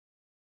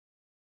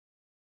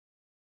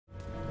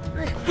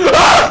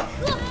Ah!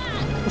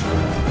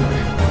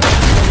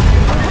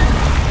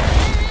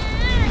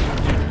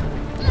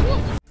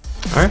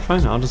 Alright,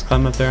 fine. I'll just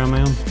climb up there on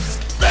my own.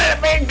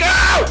 Let me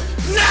go!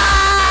 No!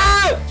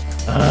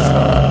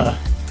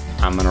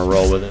 I'm gonna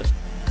roll with it.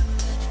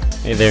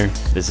 Hey there,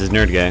 this is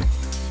Nerd Guy.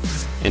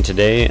 And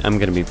today I'm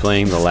gonna be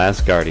playing The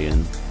Last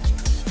Guardian.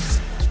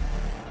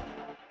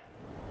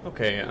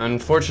 Okay,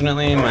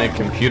 unfortunately my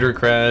computer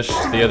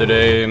crashed the other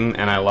day and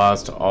I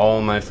lost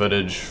all my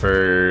footage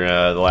for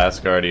The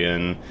Last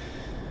Guardian.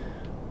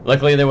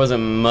 Luckily there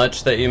wasn't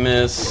much that you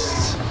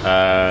missed.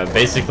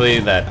 Basically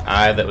that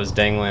eye that was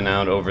dangling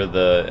out over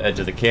the edge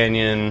of the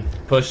canyon,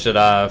 pushed it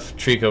off,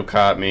 Trico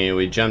caught me,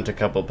 we jumped a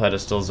couple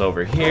pedestals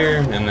over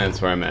here, and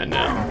that's where I'm at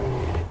now.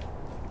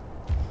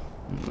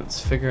 Let's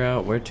figure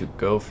out where to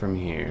go from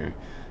here.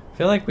 I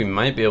feel like we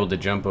might be able to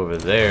jump over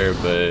there,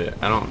 but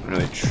I don't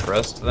really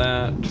trust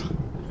that.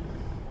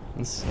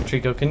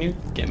 Trico, can you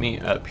get me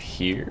up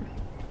here?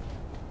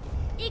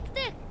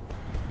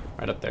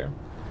 Right up there.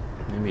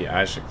 Maybe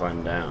I should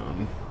climb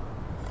down.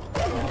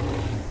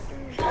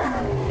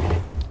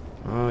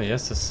 Oh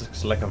yes, this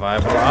looks like a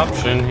viable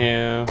option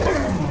here.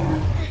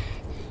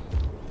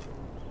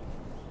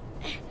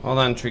 Hold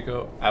on,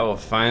 Trico. I will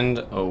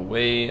find a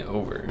way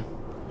over.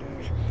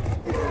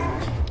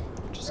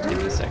 Just give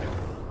me a second.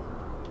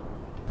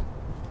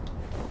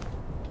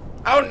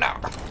 Oh no!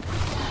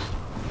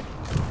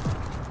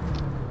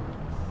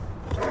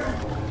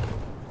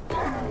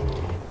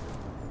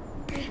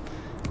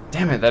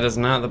 Damn it, that is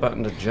not the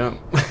button to jump.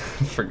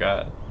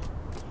 Forgot.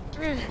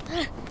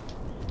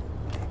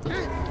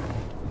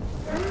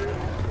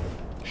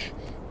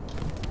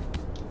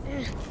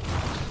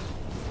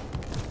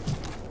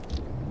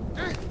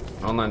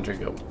 Hold on,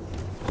 Trico.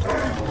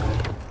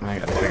 I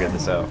gotta figure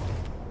this out.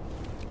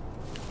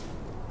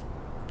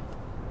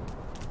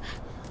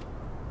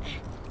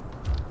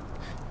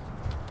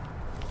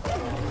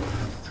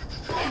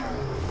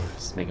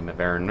 Just making me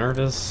very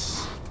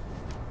nervous.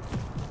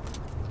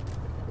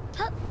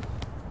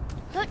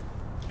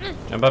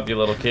 Jump up, you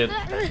little kid.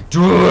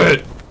 Do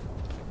it!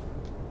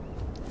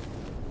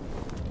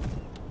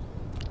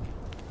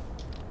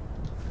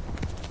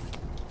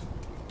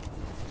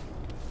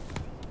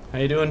 How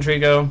you doing,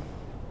 Trico?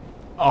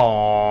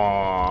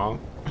 Aww.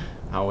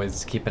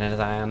 Always keeping his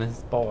eye on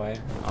his boy.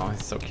 Oh,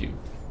 he's so cute.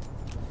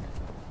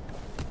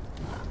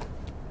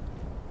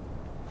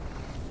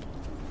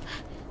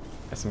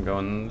 Guess I'm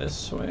going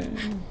this way.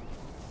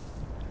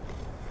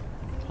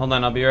 Hold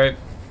on, I'll be right.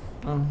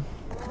 Oh.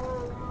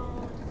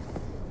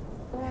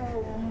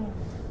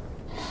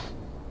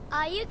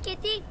 Are you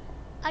kidding?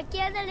 I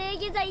can't leg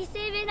the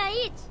saving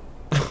it.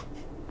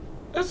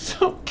 It's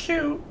so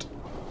cute.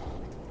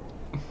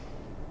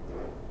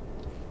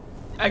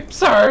 I'm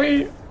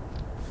sorry.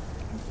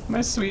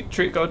 My sweet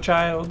Trico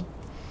child.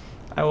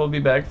 I will be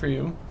back for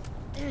you.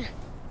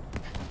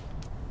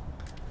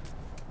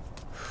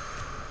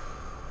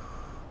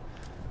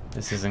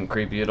 This isn't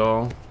creepy at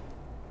all.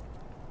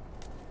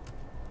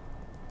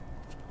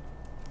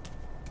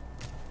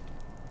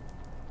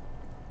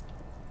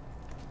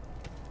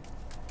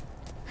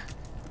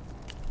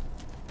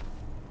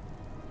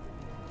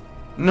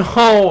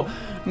 No!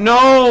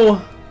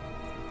 No!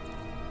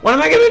 What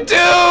am I gonna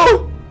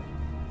do?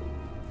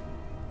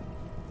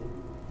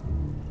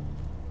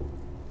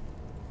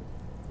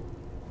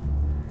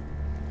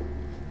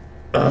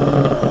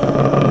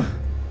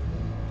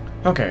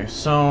 Okay,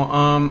 so,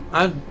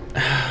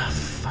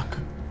 fuck.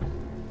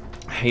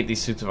 I hate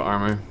these suits of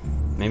armor.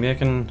 Maybe I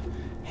can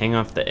hang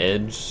off the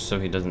edge so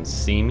he doesn't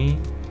see me?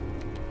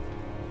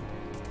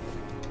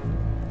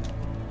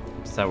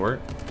 Does that work?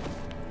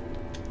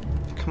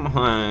 Come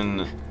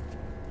on.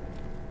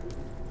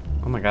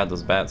 Oh my god,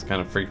 those bats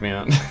kind of freak me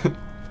out.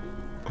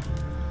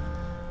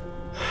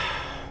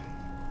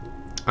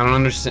 I don't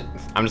understand.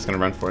 I'm just gonna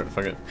run for it.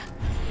 Fuck it.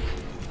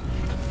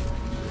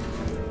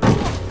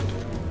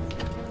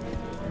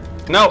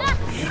 No!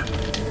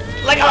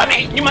 Let go of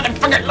me, you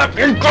motherfucker! Let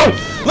me go!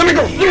 Let me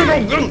go! Let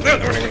me go!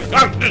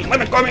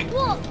 Let me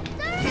go!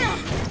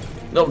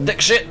 Little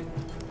dick shit.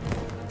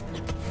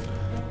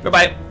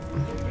 Goodbye.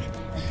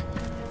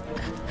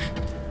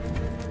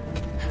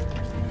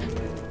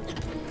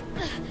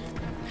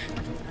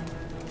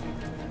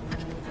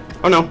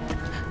 Oh no.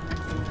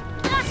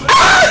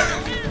 Ah!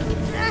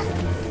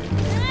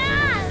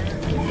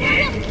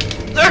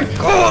 Let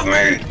go of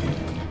me!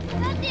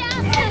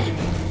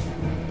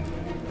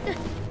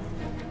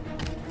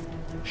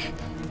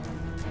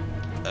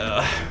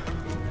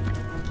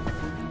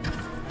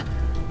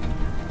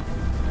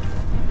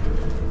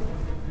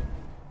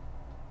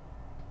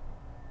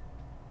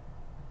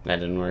 That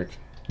didn't work.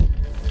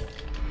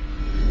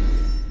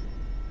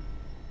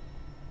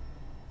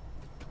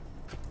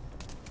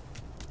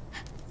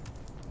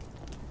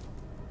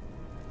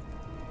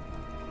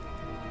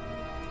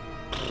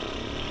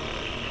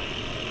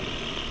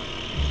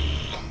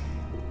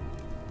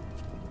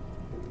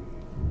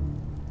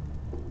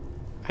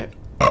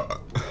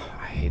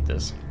 I hate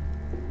this.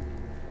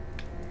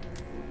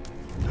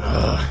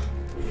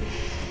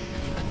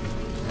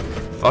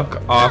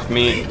 Fuck off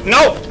me.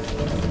 No!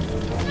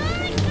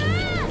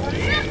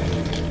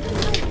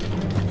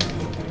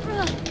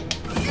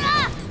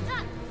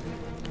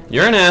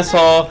 You're an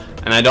asshole,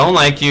 and I don't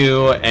like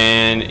you,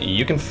 and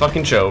you can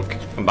fucking choke.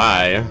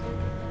 Bye.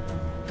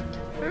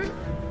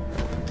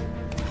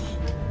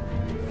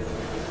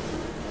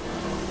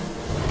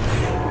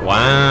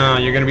 Wow,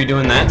 you're gonna be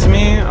doing that to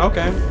me?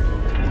 Okay.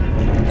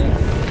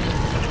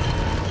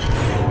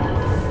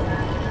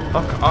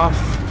 Fuck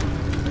off.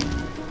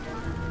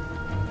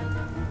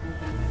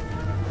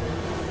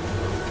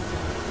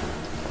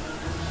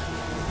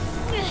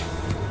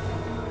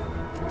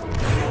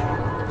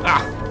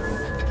 Ah!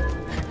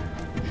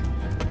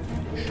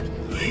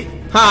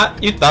 Ha!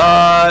 You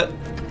thought!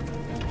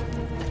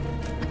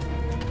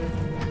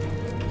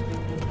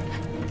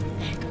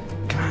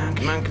 Come on,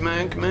 come on, come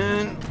on, come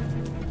on.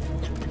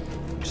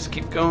 Just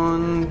keep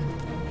going.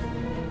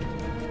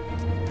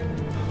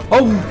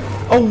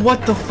 Oh! Oh,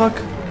 what the fuck?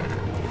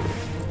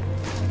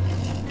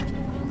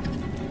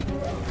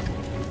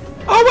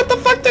 Oh, what the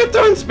fuck? They're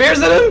throwing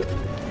spears at him?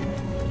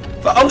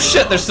 Oh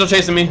shit, they're still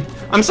chasing me.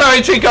 I'm sorry,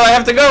 Trico, I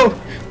have to go.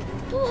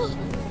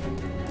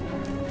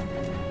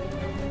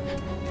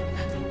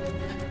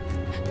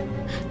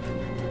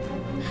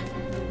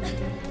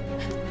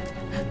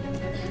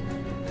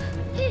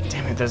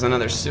 Damn it, there's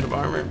another suit of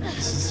armor.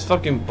 This is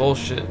fucking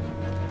bullshit.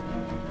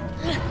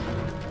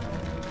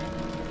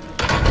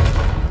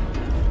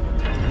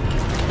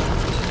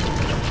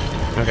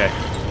 Okay.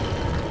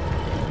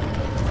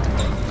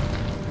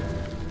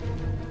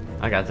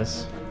 I got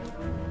this.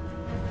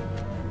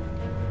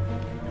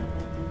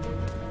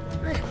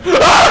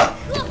 Ah!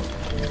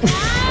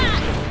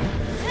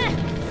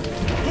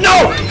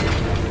 No!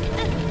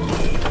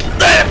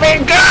 Let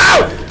me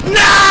go!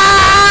 No!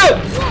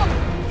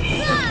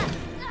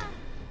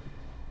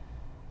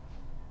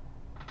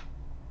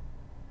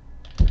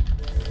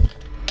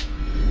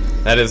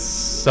 That is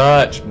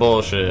such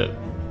bullshit.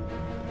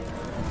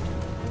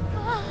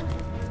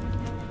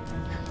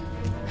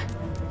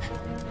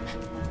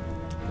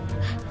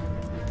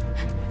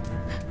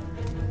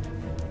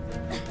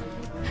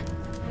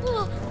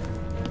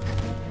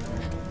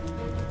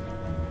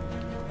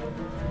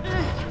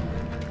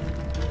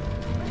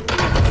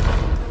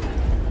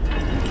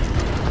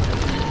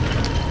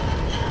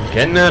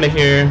 Getting out of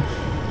here.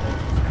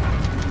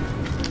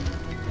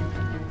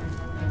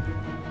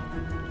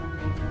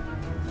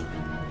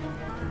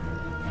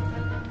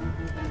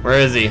 Where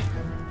is he?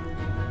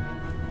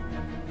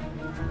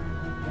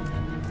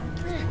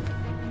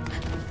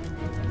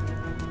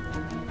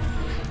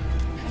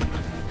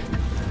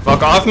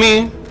 Fuck off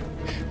me!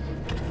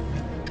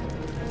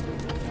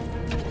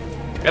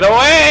 Get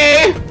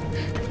away!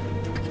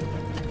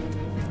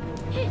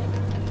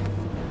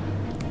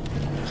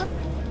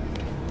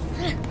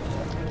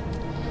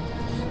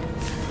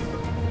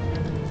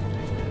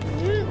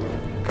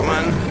 Come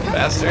on,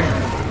 faster.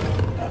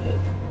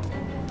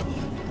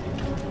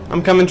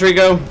 I'm coming,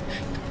 Trico.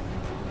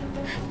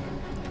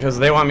 Because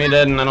they want me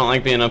dead and I don't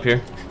like being up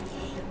here.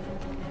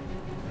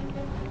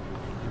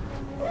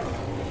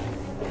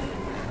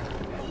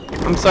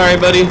 I'm sorry,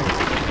 buddy.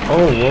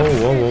 Oh, whoa,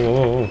 whoa, whoa,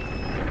 whoa,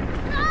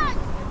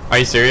 whoa. Are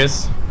you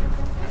serious?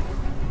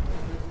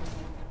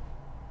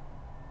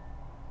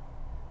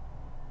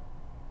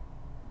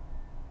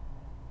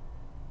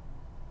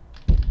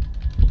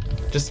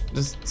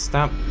 Just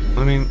stop.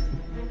 I mean,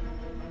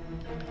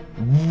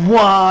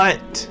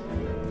 what?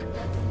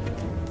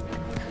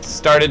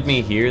 Started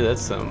me here?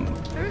 That's some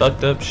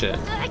fucked up shit.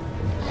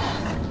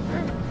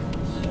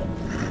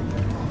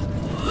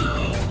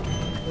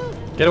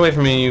 Get away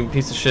from me, you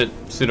piece of shit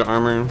suit of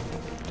armor.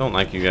 Don't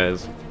like you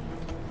guys.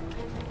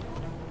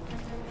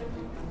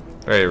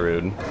 Very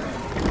rude.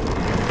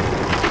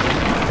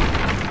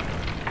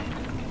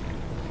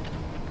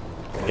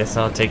 Guess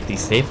I'll take the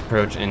safe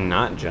approach and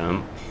not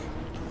jump.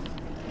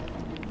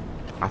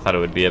 I thought it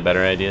would be a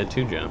better idea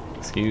to jump.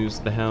 Excuse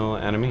the hell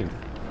out of me.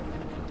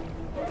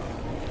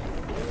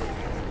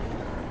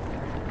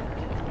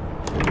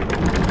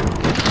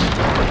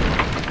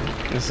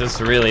 This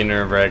is really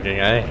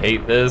nerve-wracking. I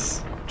hate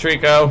this.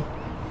 Trico,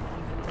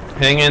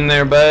 hang in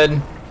there,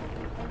 bud.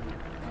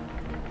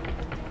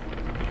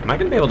 Am I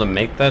gonna be able to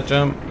make that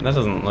jump? That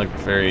doesn't look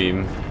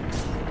very...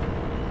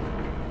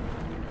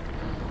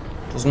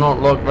 does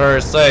not look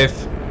very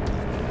safe.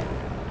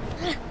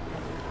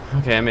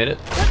 Okay, I made it.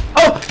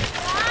 Oh!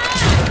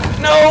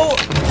 No!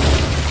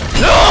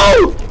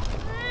 No!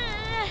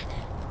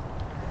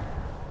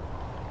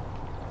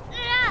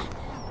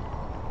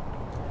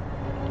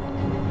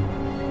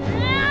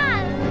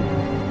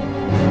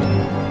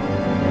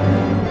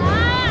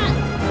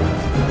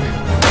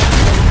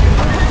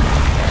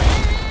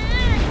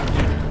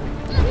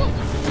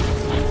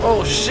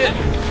 Oh shit!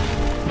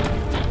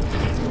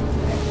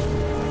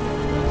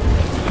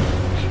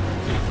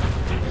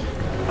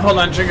 Hold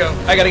on, Trico.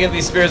 I gotta get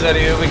these spears out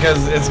of you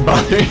because it's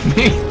bothering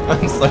me.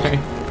 I'm sorry.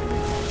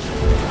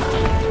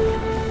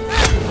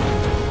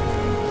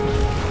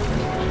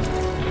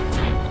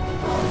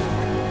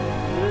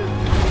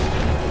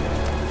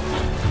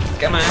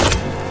 Come on.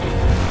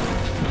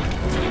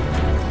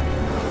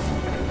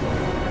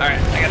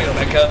 I gotta go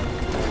back up.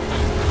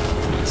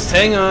 Just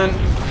hang on.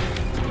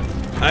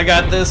 I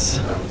got this.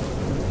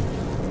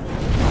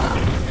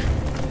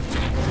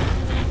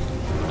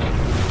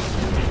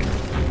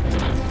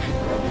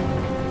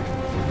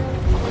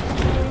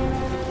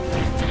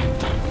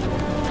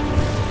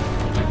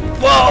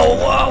 Whoa,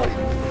 whoa!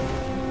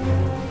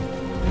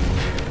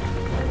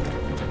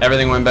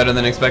 Everything went better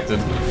than expected.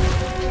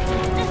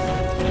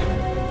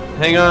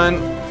 Hang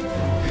on.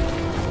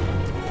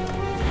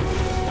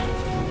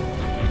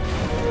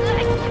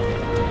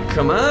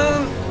 Come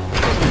on.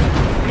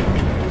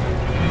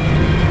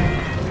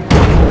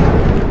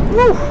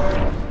 Woo!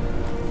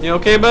 You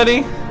okay,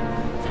 buddy?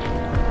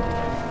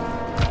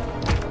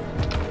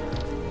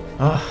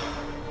 Ah.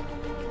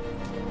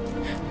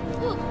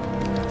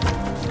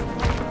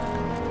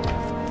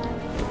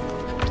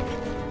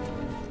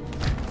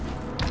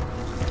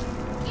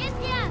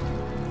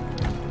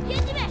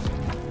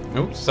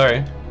 Oops,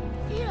 sorry.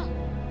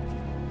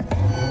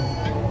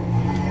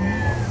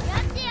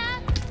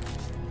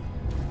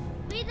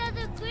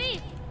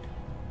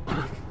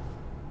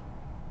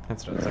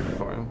 That's what I was looking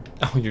for.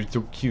 Oh, you're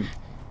so cute.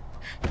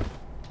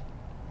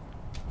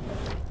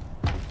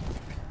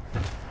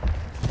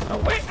 Oh,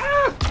 wait!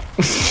 Ah!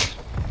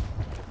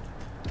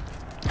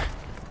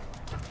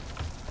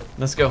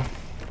 Let's go.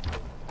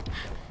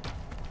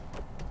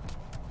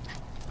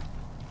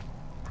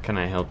 Can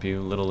I help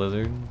you, little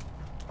lizard?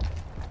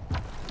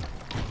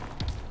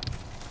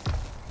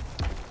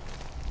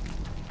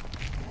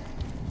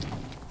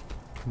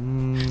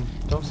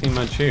 Don't see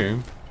much here.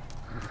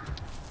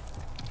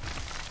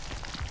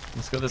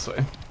 Let's go this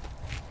way.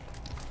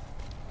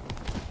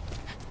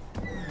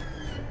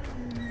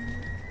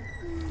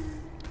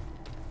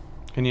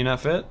 Can you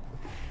not fit?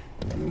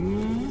 Trico!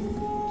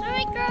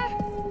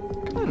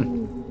 Come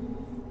on.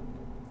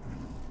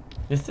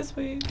 It's this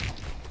way.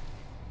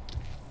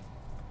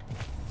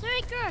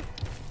 Trico!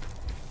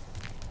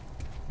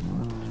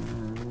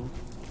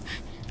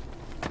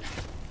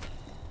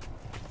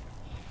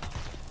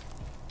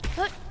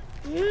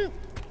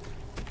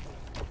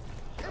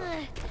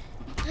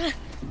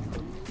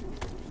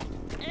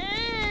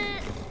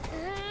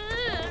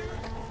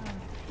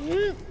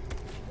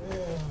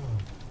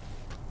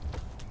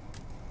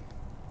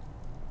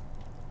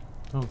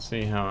 Don't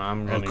see how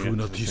I'm gonna get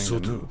Akuna this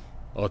thing to tisodu, move.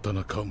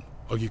 atana kam,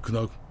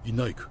 agikuna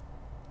inaik,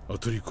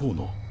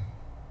 atrikono.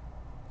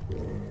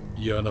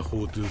 Iana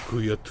hodu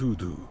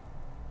kuyatudu,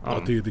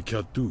 ate de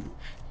katu,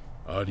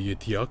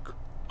 arietiak,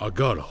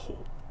 agaraho.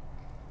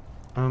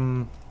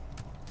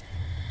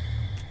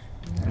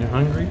 You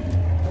hungry?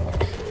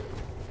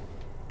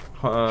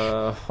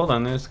 Hold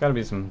on, there's gotta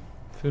be some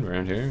food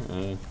around here.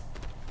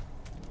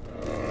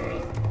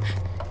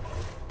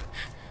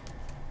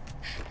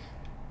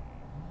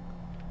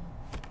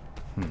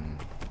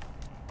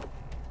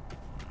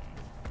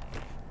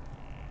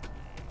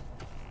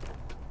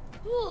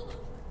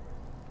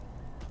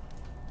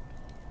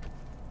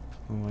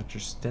 Watch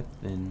your step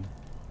then.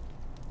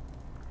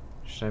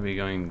 Should I be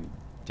going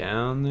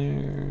down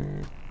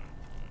there?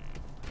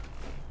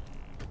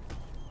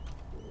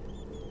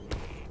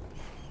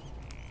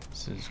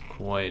 This is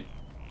quite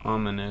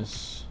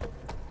ominous.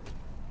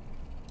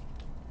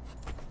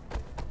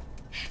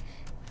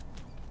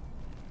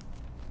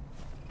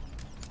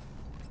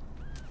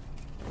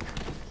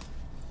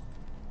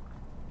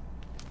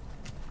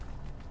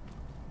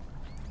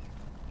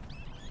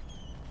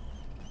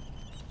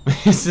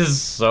 This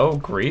is so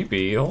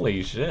creepy,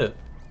 holy shit.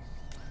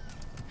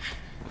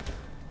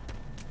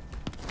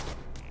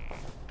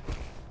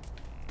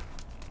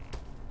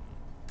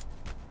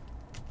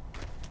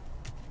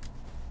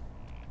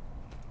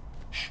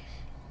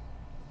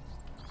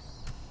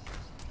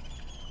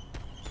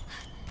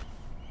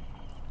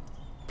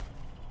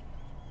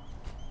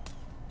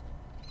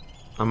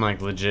 I'm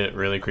like legit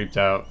really creeped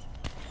out.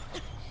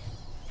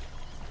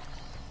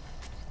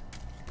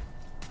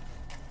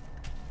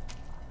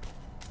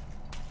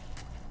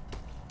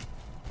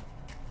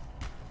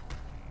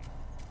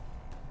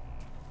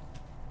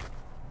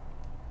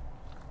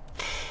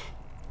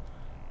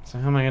 So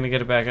how am I gonna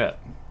get it back up?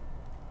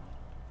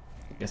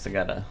 I guess I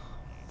gotta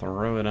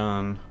throw it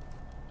on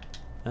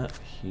up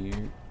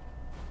here.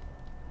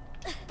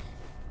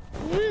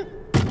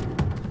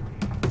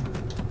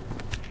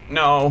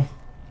 No!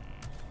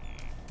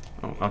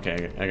 Oh,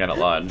 okay, I got it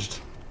lodged.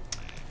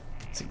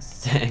 That's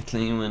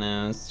exactly what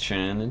I was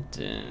trying to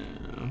do.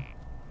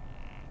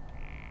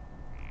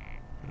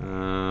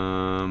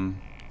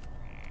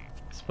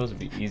 It's supposed to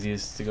be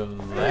easiest to go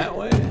that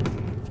way?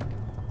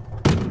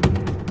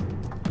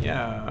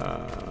 Yeah.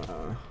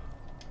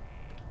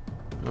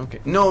 Okay.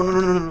 No, no,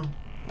 no, no, no.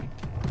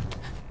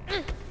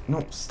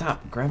 No,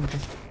 stop. Grab the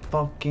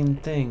fucking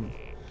thing.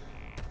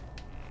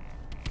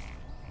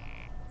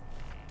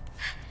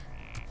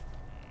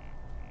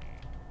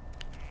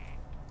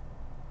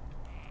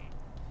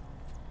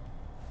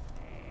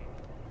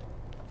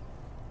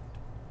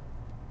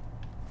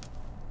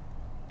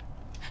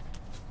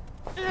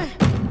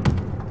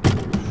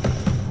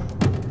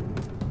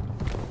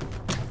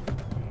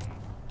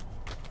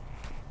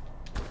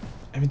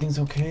 Everything's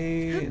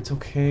okay. It's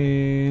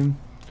okay.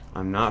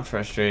 I'm not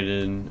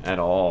frustrated at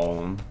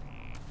all.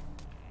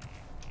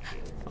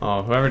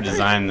 Oh, whoever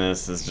designed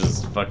this is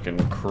just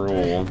fucking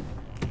cruel.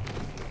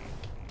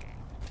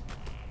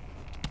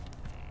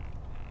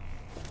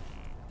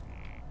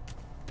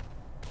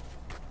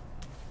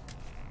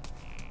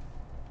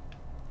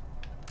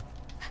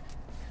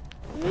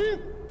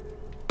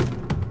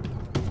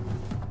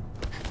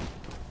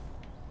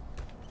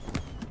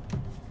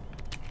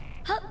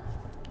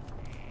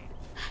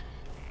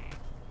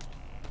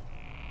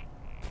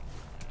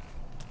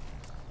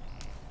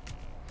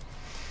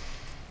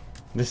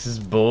 This is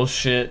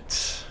bullshit.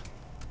 It's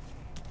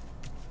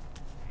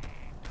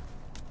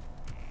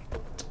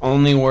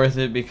only worth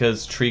it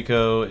because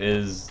Trico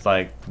is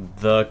like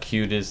the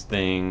cutest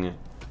thing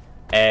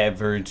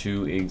ever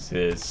to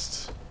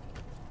exist.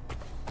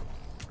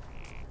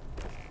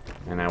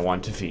 And I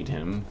want to feed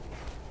him.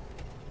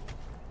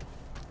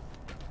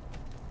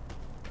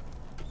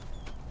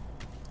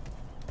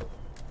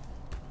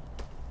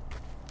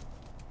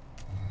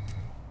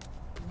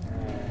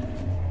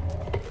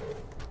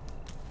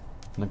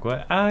 Look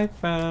what I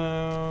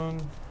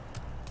found.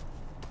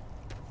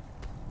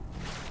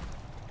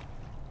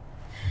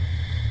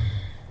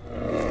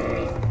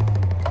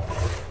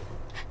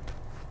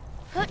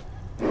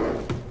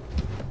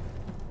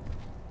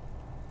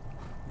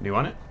 Do you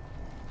want it?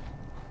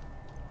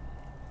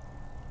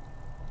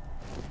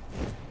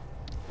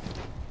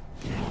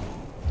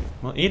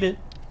 Well, eat it.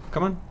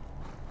 Come on.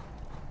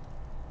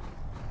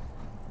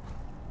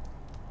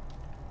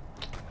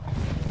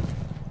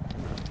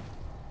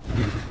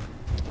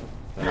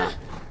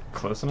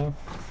 Close enough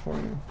for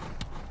you?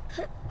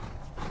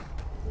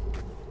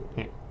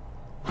 Here.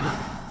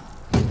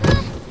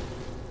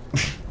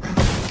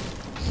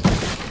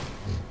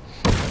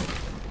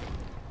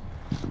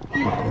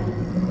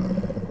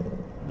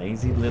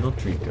 Lazy little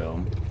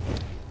Trico.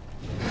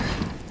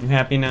 You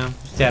happy now?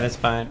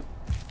 Satisfied?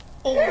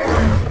 Oh.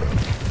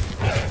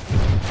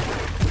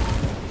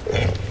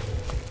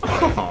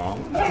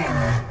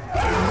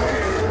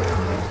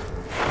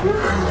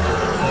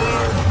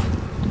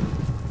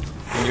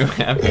 Are you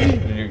happy?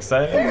 Are you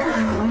excited?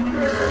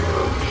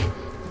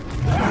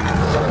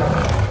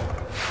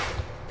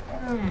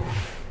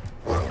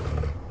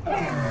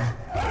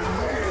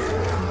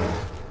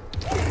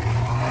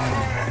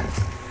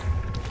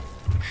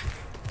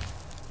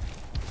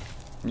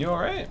 You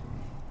alright?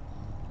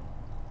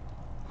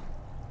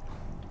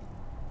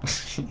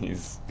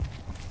 Jeez.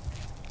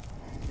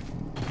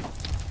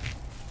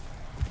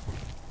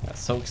 Got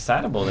so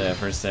excitable there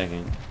for a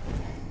second.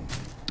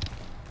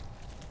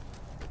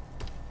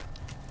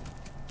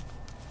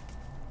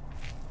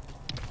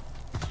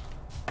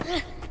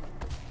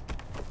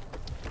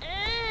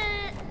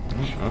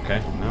 Okay,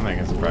 now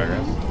making some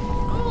progress.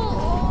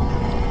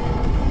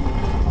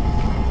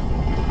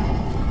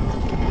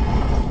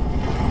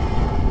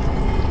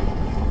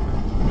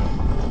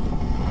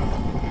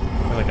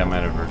 I feel like I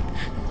might have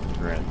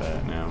regret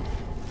that now.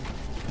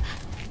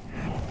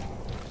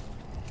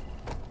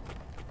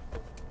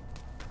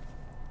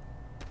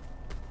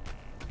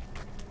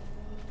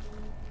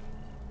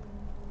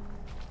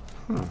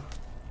 Huh.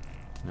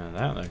 Now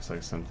that looks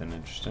like something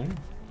interesting.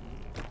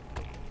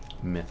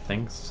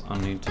 Methinks I'll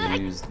need to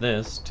use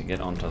this to get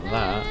onto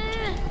that.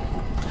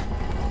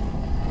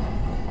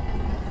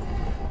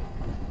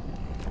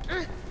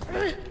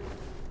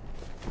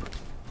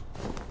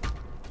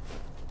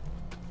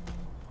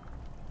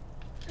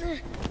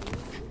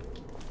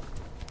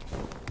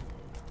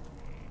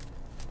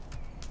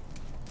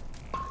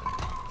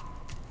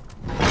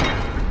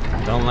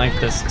 I don't like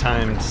this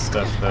timed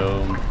stuff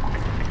though.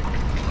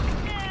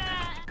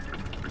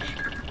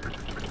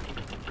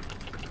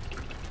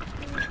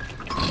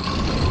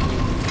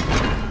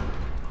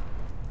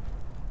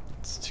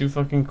 Too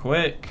fucking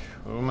quick.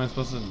 What am I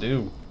supposed to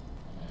do?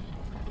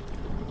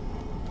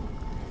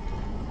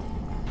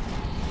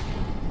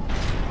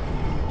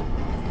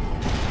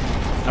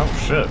 Oh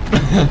shit.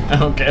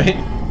 Okay.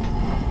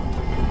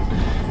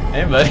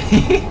 Hey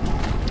buddy.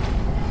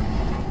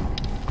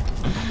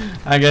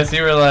 I guess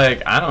you were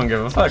like, I don't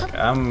give a fuck.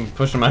 I'm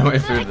pushing my way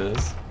through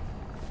this.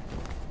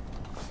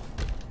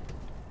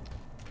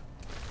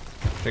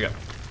 Here you go.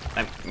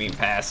 I mean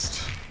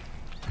past.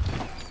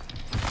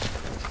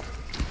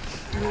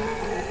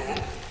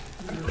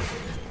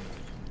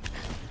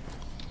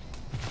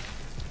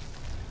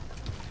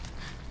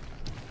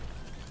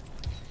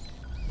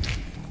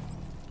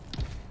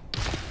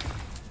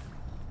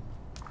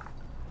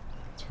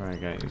 That's where I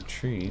got your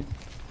treat.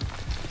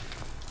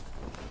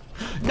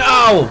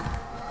 No!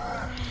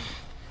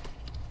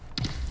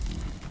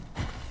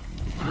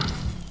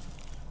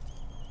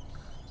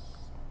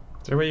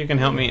 Is there a way you can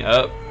help me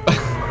up?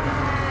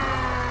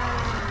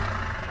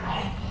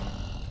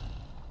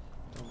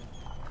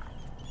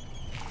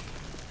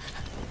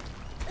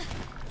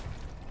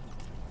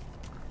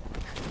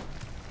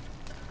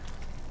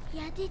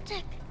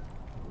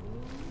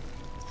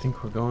 I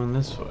think we're going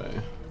this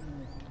way.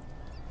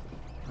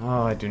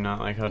 Oh, I do not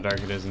like how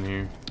dark it is in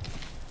here.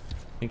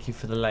 Thank you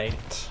for the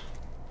light.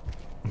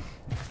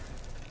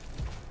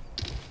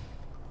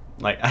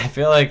 Like, I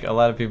feel like a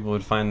lot of people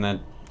would find that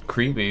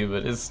creepy,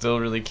 but it's still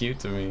really cute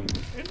to me.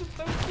 It's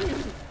so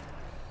cute.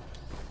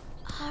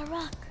 A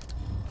rock.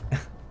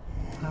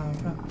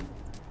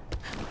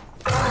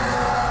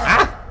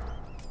 Ah!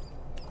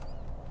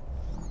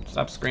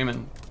 Stop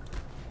screaming.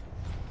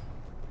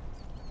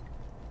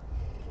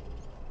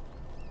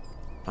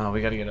 Oh,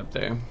 we gotta get up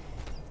there.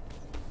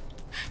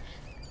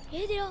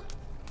 いいだよ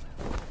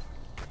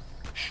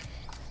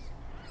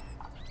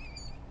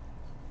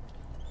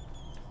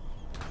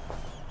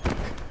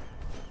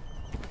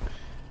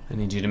I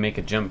need you to make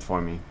a jump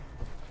for me.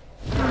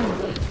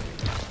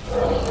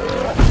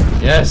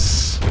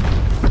 Yes!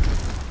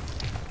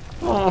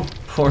 Oh,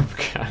 poor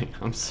guy.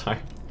 I'm sorry.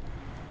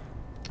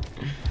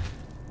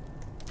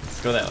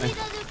 Let's go that way.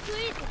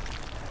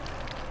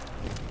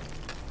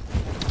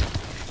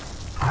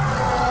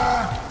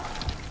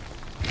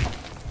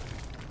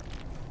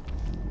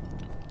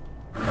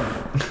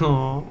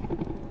 Oh.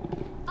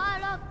 A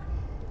rock.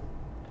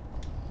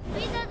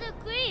 Without the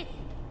quiz.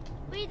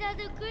 Without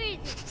the quiz.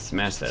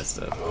 Smash that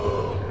stuff.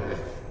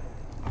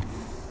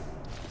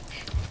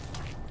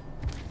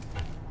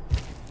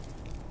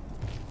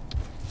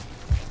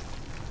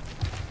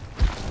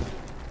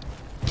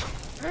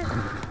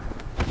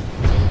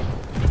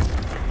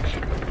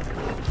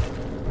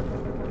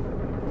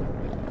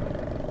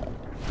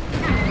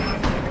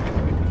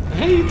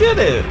 Hey, you did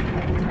it!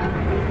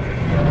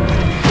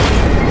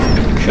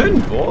 Good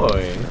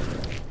boy.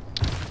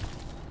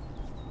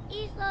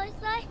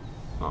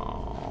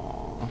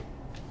 Aww.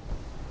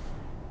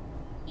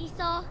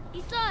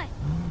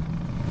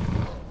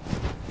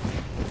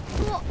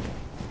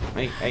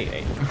 Hey, hey,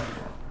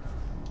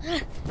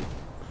 hey.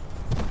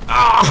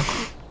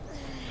 Ah!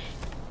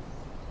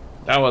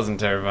 That wasn't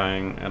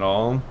terrifying at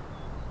all.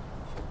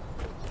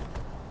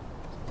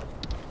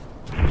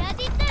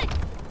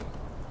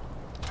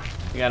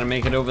 You gotta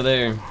make it over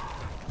there.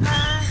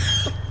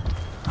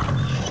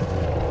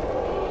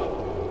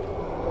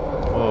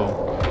 Whoa.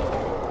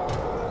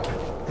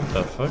 What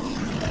the fuck?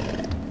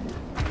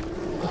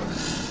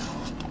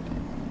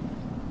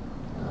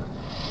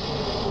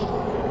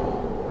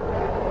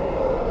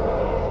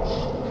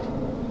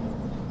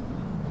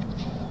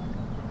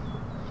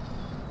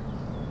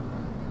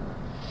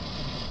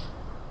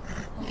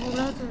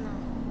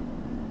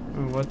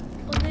 What?